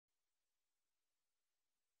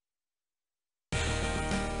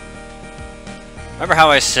Remember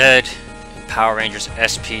how I said in Power Rangers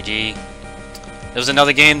SPD, there was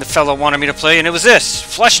another game the fellow wanted me to play, and it was this!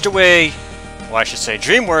 Flushed Away, well I should say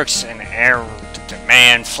DreamWorks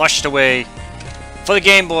Aardman Flushed Away for the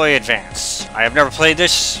Game Boy Advance. I have never played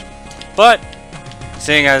this, but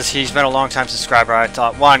seeing as he's been a long time subscriber, I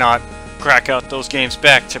thought why not crack out those games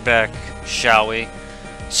back to back, shall we?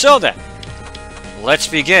 So then, let's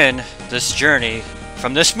begin this journey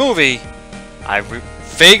from this movie I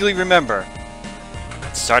vaguely remember.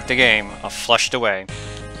 Let's start the game of Flushed Away.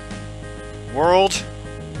 World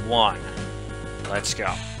 1. Let's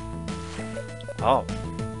go. Oh.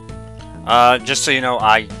 Just so you know,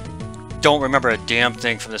 I don't remember a damn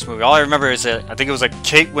thing from this movie. All I remember is that I think it was like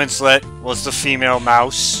Kate Winslet was the female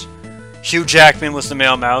mouse. Hugh Jackman was the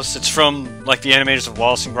male mouse. It's from like the animators of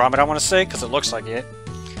Wallace and Gromit, I want to say, because it looks like it.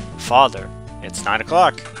 Father, it's 9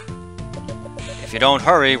 o'clock. If you don't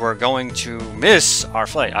hurry, we're going to miss our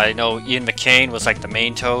flight. I know Ian McCain was like the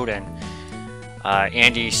main toad, and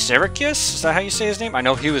Andy Serkis, is that how you say his name? I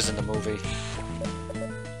know he was in the movie.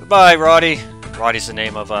 Goodbye, Roddy. Roddy's the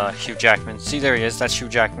name of Hugh Jackman. See, there he is. That's Hugh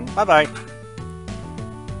Jackman. Bye-bye.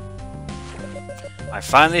 I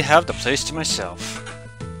finally have the place to myself.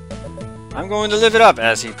 I'm going to live it up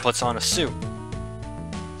as he puts on a suit.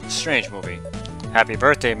 Strange movie. Happy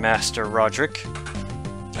birthday, Master Roderick.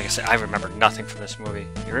 Like I said, I remember nothing from this movie.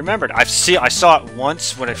 You remembered. I saw it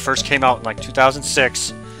once when it first came out in like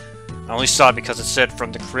 2006. I only saw it because it said,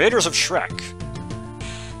 from the creators of Shrek.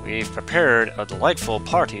 We've prepared a delightful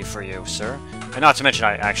party for you, sir. And not to mention,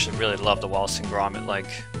 I actually really love the Wallace and Gromit, like,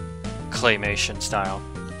 claymation style.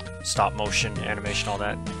 Stop motion, animation, all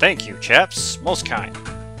that. Thank you, chaps. Most kind.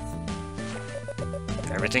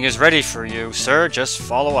 Everything is ready for you, sir. Just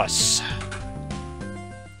follow us.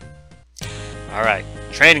 Alright.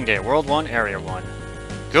 Training Day, World 1, Area 1.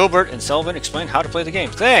 Gilbert and Sullivan explain how to play the game.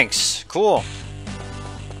 Thanks! Cool.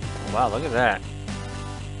 Oh, wow, look at that.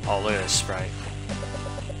 Oh, look at this sprite.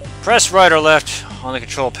 Press right or left on the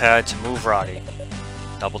control pad to move Roddy.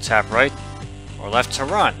 Double tap right or left to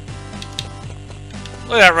run.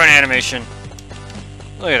 Look at that run animation.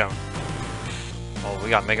 Look at him. Oh, we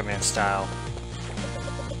got Mega Man style.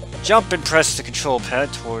 Jump and press the control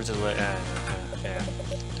pad towards the left. Yeah.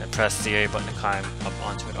 Then press the A button to climb up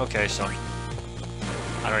onto it. Okay, so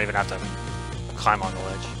I don't even have to climb on the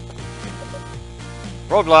ledge.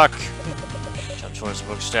 Roadblock. Jump towards the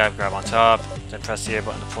book stab, grab on top, then press the A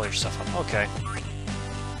button to pull yourself up. Okay.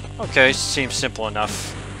 Okay, seems simple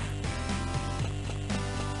enough.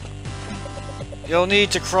 You'll need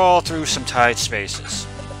to crawl through some tight spaces.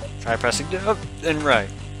 Try pressing up and right.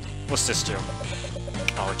 What's this do?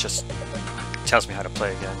 Oh, it just tells me how to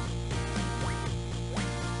play again.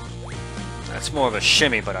 That's more of a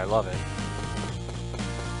shimmy, but I love it.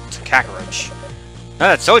 It's a cockroach.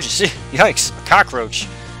 Ah, I told you, see? Yikes, a cockroach.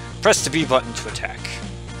 Press the B button to attack.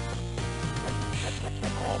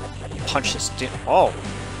 Oh, punch this. Oh!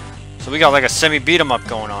 So we got like a semi-beat-em-up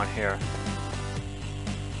going on here.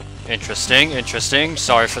 Interesting, interesting.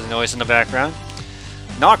 Sorry for the noise in the background.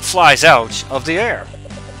 Knock flies out of the air.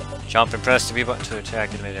 Jump and press the B button to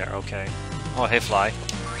attack in midair. Okay. Oh, hey, fly.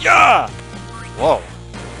 Yeah! Whoa.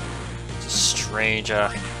 It's a strange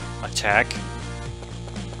attack.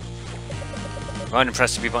 Run and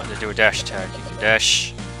press the B button to do a dash attack. You can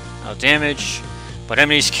dash. No damage, but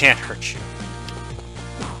enemies can't hurt you.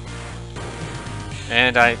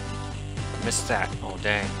 And I missed that. Oh,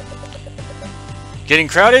 dang. Getting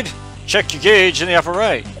crowded? Check your gauge in the upper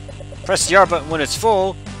right. Press the R button when it's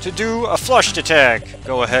full to do a flushed attack.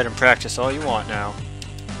 Go ahead and practice all you want now.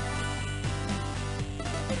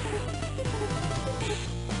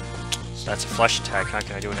 So that's a flush attack, huh?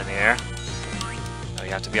 Can I do it in the air? No,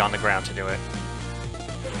 you have to be on the ground to do it.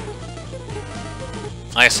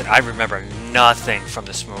 Like I said, I remember nothing from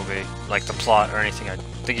this movie, like the plot or anything. I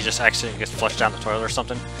think he just accidentally gets flushed down the toilet or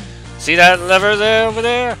something. See that lever there over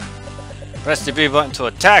there? Press the B button to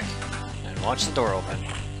attack, and watch the door open.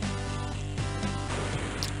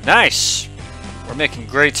 Nice! We're making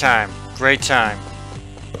great time. Great time.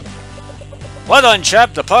 Well done,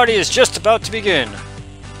 chap. The party is just about to begin.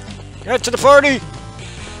 Get to the party!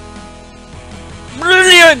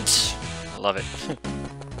 Brilliant! I love it.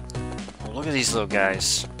 Oh, look at these little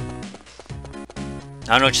guys. I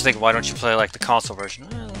don't know what you think. Why don't you play like the console version?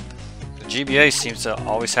 Well, the GBA seems to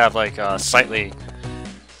always have like a slightly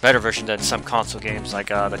better version than some console games, like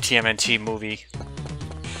the TMNT movie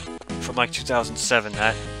from like 2007.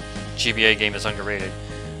 That GBA game is underrated.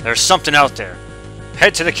 There's something out there.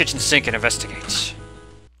 Head to the kitchen sink and investigate.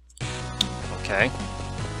 Okay.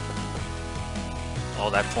 Oh,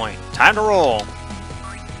 that point. Time to roll.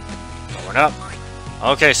 Going up.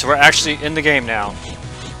 Okay, so we're actually in the game now.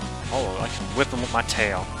 Oh, I can whip him with my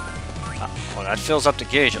tail. Oh, that fills up the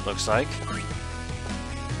gauge, it looks like.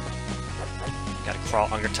 Gotta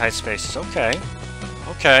crawl under tight spaces. Okay.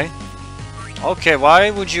 Okay. Okay, why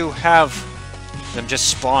would you have them just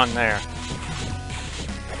spawn there?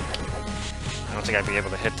 I don't think I'd be able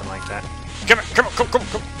to hit them like that. Come on, come on, come on, come on,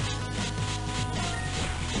 come on.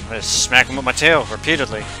 I just smack him with my tail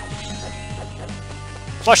repeatedly.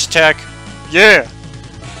 Flush attack! Yeah!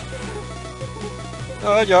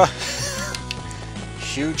 Oh, yeah.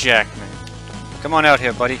 Hugh Jackman. Come on out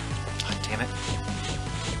here, buddy. Oh, damn it.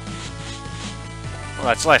 Well,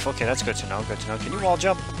 that's life. Okay, that's good to know. Good to know. Can you wall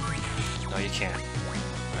jump? No, you can't.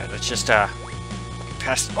 Alright, let's just,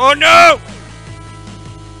 pass. Oh, no!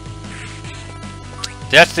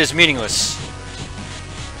 Death is meaningless.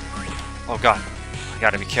 Oh, God. I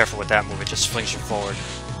gotta be careful with that move. It just flings you forward.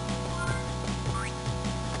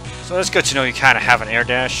 So that's good to know you kind of have an air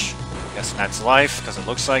dash. I'm guessing that's life, because it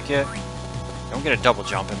looks like it. You don't get a double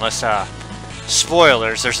jump unless,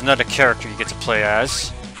 spoilers, there's another character you get to play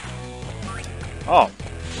as. Oh,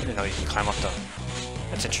 I didn't know you can climb up the...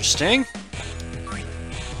 That's interesting.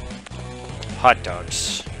 Hot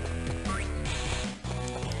dogs.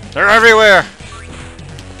 They're everywhere!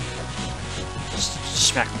 Just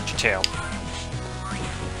smack them with your tail.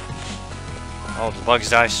 Oh, the bugs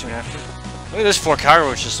die soon after. Look at this poor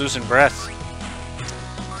Clinkeroith just losing breath.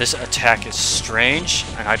 This attack is strange,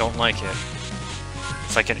 and I don't like it.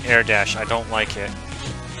 It's like an air dash. I don't like it.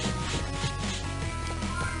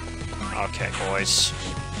 Okay, boys.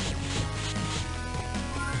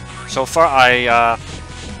 So far, I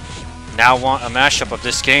now want a mashup of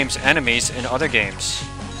this game's enemies in other games.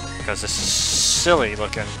 Because this is silly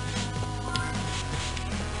looking.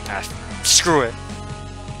 Ah, screw it.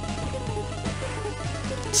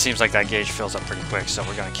 It seems like that gauge fills up pretty quick, so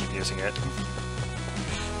we're going to keep using it.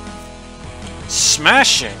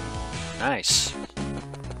 Smashing! Nice.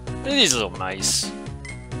 Look at these little mice.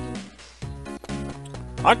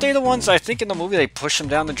 Aren't they the ones, I think in the movie, they push them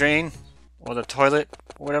down the drain? Or the toilet?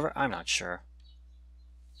 Or whatever? I'm not sure.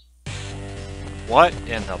 What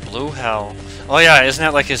in the blue hell? Oh yeah, isn't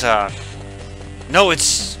that like his, No,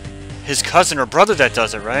 it's his cousin or brother that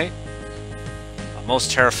does it, right? A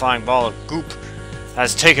most terrifying ball of goop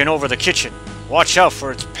has taken over the kitchen. Watch out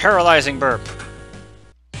for its paralyzing burp.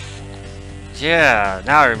 Yeah,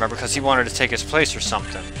 now I remember, because he wanted to take his place or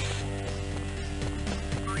something.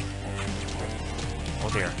 Oh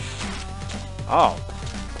dear. Oh.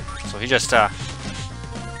 So he just,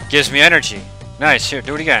 gives me energy. Nice, here,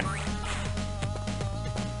 do it again.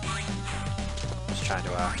 Just trying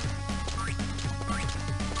to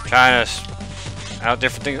out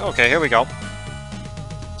different things. Okay, here we go.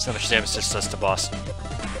 So much damage this does to boss.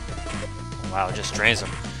 Wow, it just drains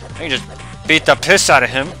him. I can just beat the piss out of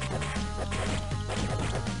him.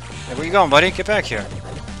 Hey, where you going, buddy? Get back here.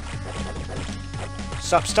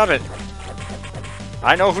 Stop it.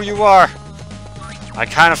 I know who you are. I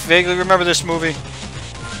kind of vaguely remember this movie.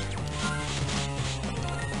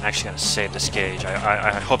 I'm actually going to save this gauge.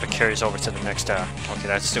 I hope it carries over to the next... Okay,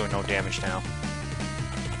 that's doing no damage now.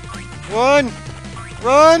 Run!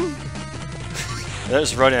 Run!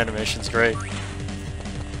 This run animation's great.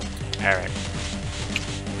 Alright.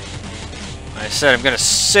 I said I'm going to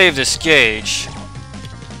save this gauge.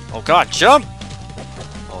 Oh god, jump!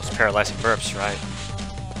 Oh, it's paralyzing burps, right.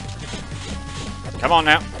 Come on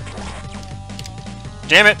now.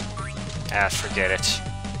 Damn it! Ah, forget it.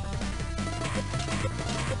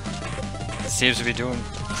 It seems to be doing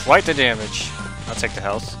quite the damage. I'll take the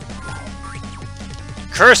health.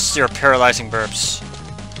 Curse your paralyzing burps.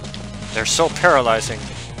 They're so paralyzing.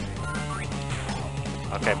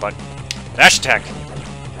 Okay, bud. Dash attack!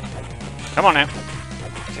 Come on now.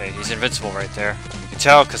 Okay, he's invincible right there. You can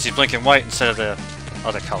tell because he's blinking white instead of the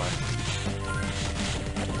other color.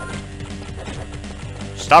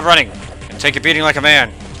 Stop running! And take a beating like a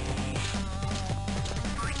man.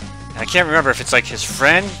 I can't remember if it's like his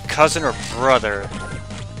friend, cousin, or brother.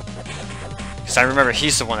 Because I remember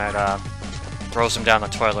he's the one that throws him down the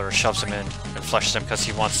toilet or shoves him in and flushes him because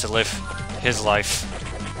he wants to live his life.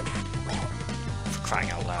 For crying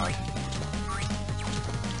out loud.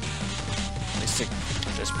 At least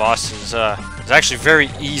this boss is it's actually very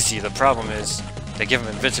easy. The problem is they give him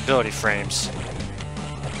invincibility frames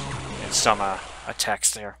and some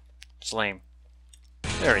attacks there. It's lame.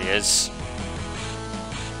 There he is.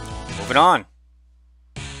 Moving on.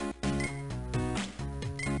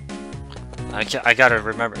 I gotta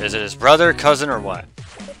remember, is it his brother, cousin, or what?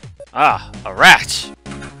 Ah, a rat!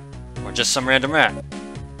 Or just some random rat.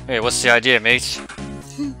 Hey, what's the idea, mate?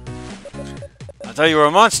 I thought you were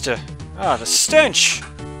a monster. Ah, the stench!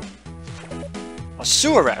 A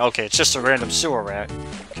sewer rat. Okay, it's just a random sewer rat.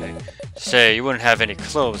 Okay. Say, you wouldn't have any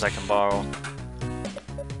clothes I can borrow.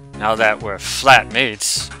 Now that we're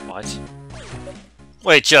flatmates. What?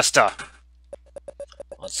 Wait, just on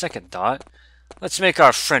second thought, let's make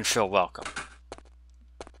our friend feel welcome.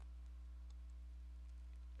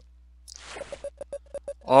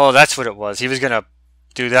 Oh, that's what it was. He was gonna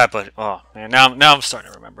do that, but oh man, now I'm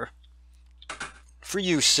starting to remember. For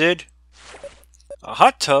you, Sid. A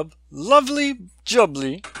hot tub, lovely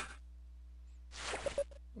jubbly.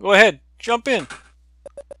 Go ahead, jump in.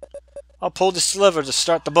 I'll pull this lever to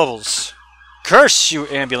start the bubbles. Curse you,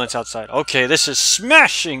 ambulance outside. Okay, this is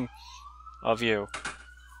smashing of you.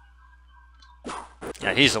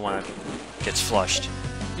 Yeah, he's the one that gets flushed.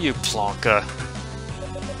 You plonker.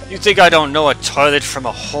 You think I don't know a toilet from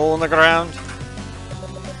a hole in the ground?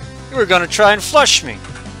 You were gonna try and flush me.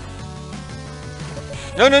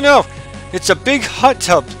 No, no, no! It's a big hot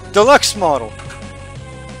tub, deluxe model.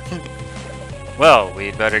 Well,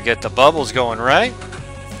 we'd better get the bubbles going, right?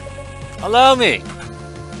 Allow me.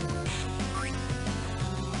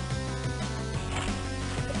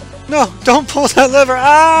 No, don't pull that lever.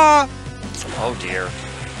 Ah! Oh dear.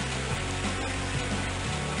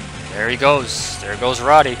 There he goes. There goes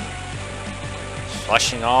Roddy.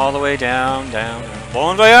 Flushing all the way down, down.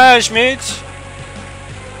 Bon voyage, mates!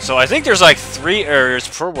 So I think there's like 3 areas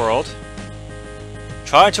per world.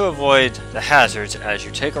 Try to avoid the hazards as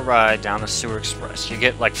you take a ride down the sewer express. You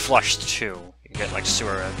get like flushed too. You get like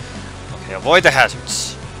sewer. Okay, avoid the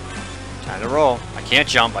hazards. Time to roll. I can't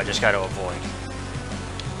jump, I just gotta avoid.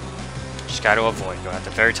 Just gotta avoid. Go at the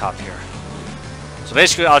very top here. So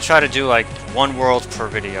basically I'll try to do like 1 world per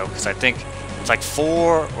video, because I think it's like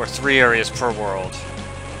 4 or 3 areas per world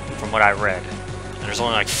from what I read. And there's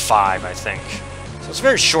only like 5, I think. So it's a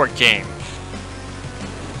very short game.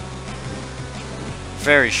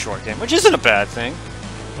 Very short game, which isn't a bad thing.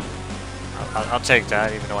 I'll take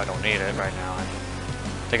that, even though I don't need it right now. I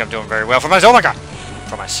think I'm doing very well for myself. Oh my god!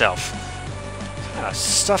 For myself. What kind of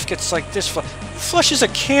stuff gets like this? Who flushes a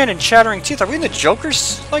can in chattering teeth? Are we in the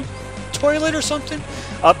Joker's, like, toilet or something?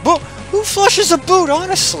 Who flushes a boot,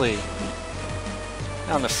 honestly?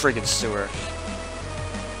 Down the friggin' sewer.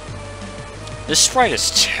 This sprite is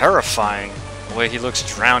terrifying, the way he looks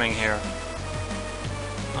drowning here.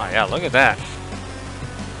 Oh yeah, look at that.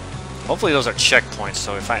 Hopefully those are checkpoints,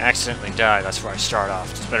 so if I accidentally die, that's where I start off.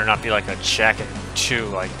 This better not be like a Jacket 2,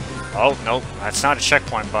 like, oh, nope, that's not a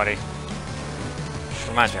checkpoint, buddy. Which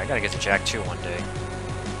reminds me, I gotta get to Jak 2 one day.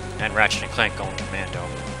 And Ratchet and Clank going commando.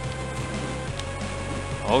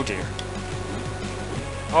 Oh dear.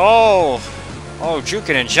 Oh! Oh,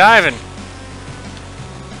 juking and jiving!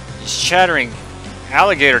 He's chattering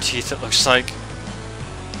alligator teeth, it looks like.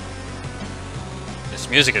 This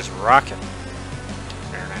music is rocking.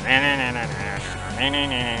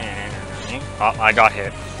 Oh, I got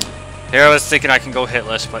hit. Here I was thinking I can go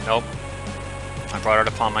hitless, but nope. I brought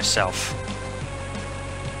it upon myself.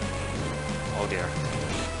 Oh dear.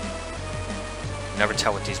 Never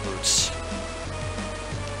tell with these boots.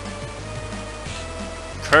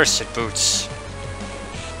 Cursed boots.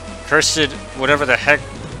 Cursed whatever the heck.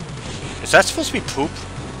 Is that supposed to be poop?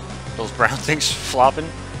 Those brown things flopping?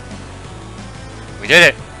 We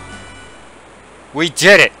did it! We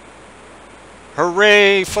did it!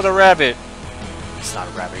 Hooray for the rabbit! It's not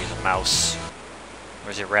a rabbit, he's a mouse.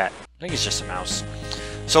 Or is he a rat? I think he's just a mouse.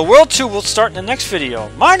 So World 2 will start in the next video.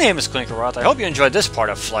 My name is Clinkeroith. I hope you enjoyed this part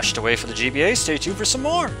of Flushed Away for the GBA. Stay tuned for some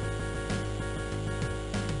more.